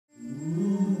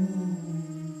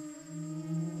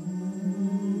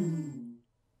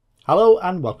Hello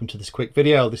and welcome to this quick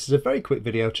video. This is a very quick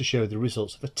video to show the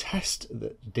results of a test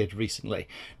that I did recently.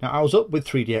 Now I was up with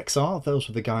 3DXR, those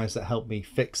were the guys that helped me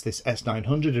fix this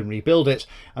S900 and rebuild it,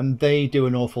 and they do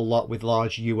an awful lot with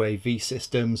large UAV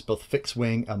systems, both fixed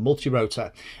wing and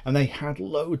multi-rotor, and they had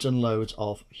loads and loads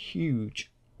of huge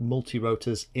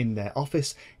multi-rotors in their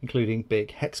office, including big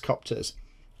Hexcopters.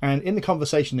 And in the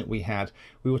conversation that we had,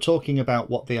 we were talking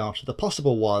about what the art of the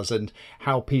possible was and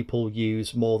how people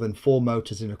use more than 4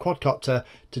 motors in a quadcopter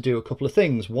to do a couple of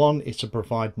things. One is to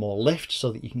provide more lift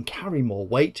so that you can carry more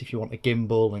weight if you want a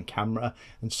gimbal and camera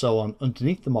and so on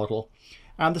underneath the model.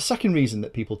 And the second reason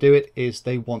that people do it is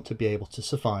they want to be able to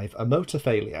survive a motor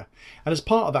failure. And as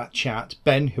part of that chat,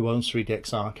 Ben, who owns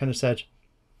 3DXR, kind of said,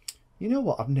 you know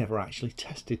what, I've never actually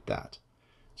tested that.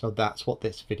 So that's what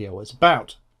this video is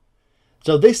about.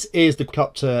 So this is the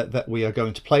copter that we are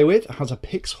going to play with. It has a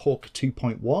Hawk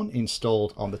 2.1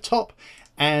 installed on the top,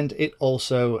 and it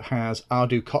also has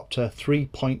Hexcopter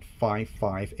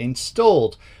 3.55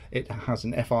 installed. It has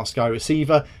an FrSky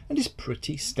receiver and is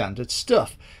pretty standard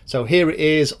stuff. So here it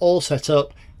is, all set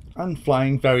up and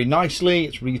flying very nicely.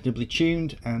 It's reasonably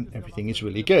tuned and everything is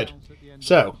really good.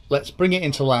 So let's bring it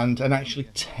into land and actually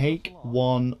take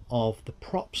one of the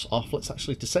props off. Let's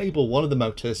actually disable one of the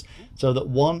motors so that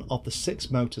one of the 6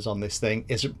 motors on this thing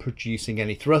isn't producing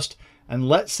any thrust. And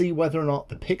let's see whether or not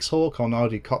the Hawk on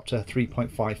Hexcopter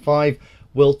 3.55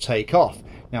 will take off.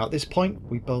 Now at this point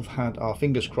we both had our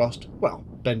fingers crossed. Well,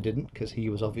 Ben didn't because he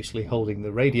was obviously holding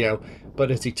the radio, but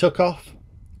as he took off,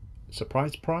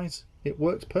 surprise, surprise, it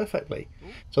works perfectly.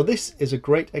 So this is a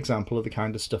great example of the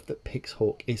kind of stuff that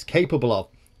Hawk is capable of.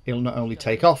 It'll not only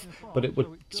take off, but it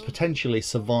would potentially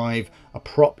survive a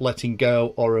prop letting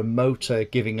go or a motor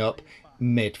giving up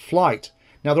mid-flight.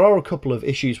 Now there are a couple of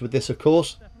issues with this, of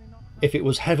course. If it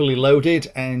was heavily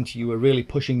loaded and you were really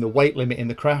pushing the weight limit in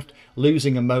the craft,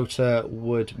 losing a motor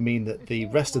would mean that the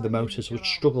rest of the motors would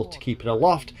struggle to keep it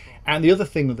aloft. And the other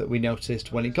thing that we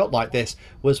noticed when it got like this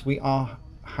was we are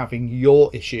having yaw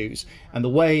issues, and the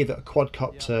way that a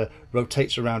quadcopter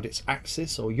rotates around its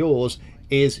axis or yaws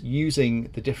is using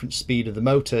the different speed of the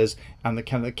motors and the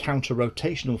kind of counter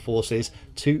rotational forces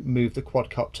to move the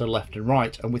quadcopter left and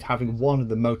right, and with having one of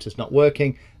the motors not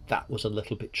working, that was a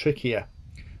little bit trickier.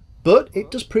 But it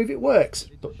does prove it works,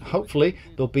 but hopefully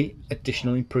there'll be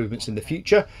additional improvements in the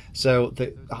future. So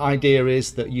the idea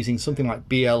is that using something like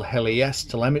BLHELIS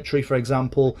telemetry, for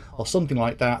example, or something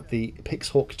like that, the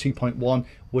Hawk 2.1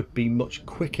 would be much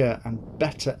quicker and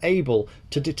better able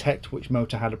to detect which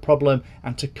motor had a problem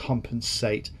and to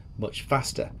compensate much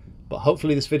faster. But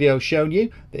hopefully this video has shown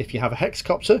you that if you have a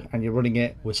Hexcopter and you're running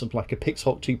it with something like a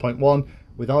Hawk 2.1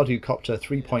 with Hexcopter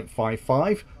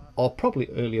 3.55, or probably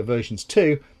earlier versions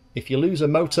too, if you lose a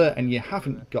motor and you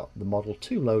haven't got the Model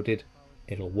 2 loaded,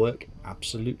 it'll work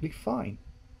absolutely fine.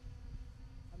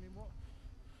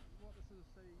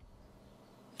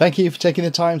 Thank you for taking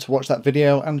the time to watch that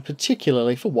video, and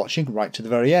particularly for watching right to the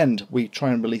very end. We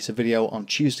try and release a video on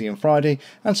Tuesday and Friday,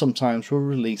 and sometimes we'll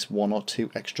release 1 or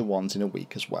 2 extra ones in a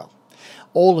week as well.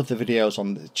 All of the videos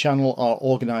on the channel are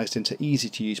organised into easy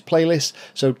to use playlists,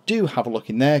 so do have a look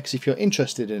in there, because if you're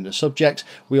interested in a subject,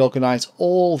 we organise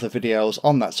all the videos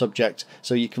on that subject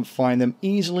so you can find them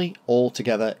easily all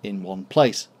together in one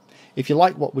place. If you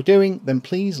like what we're doing, then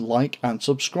please like and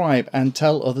subscribe and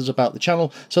tell others about the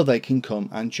channel so they can come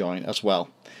and join as well.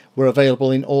 We're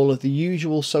available in all of the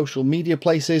usual social media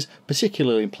places,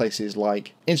 particularly in places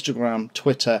like Instagram,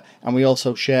 Twitter, and we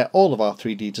also share all of our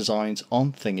 3D designs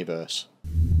on Thingiverse.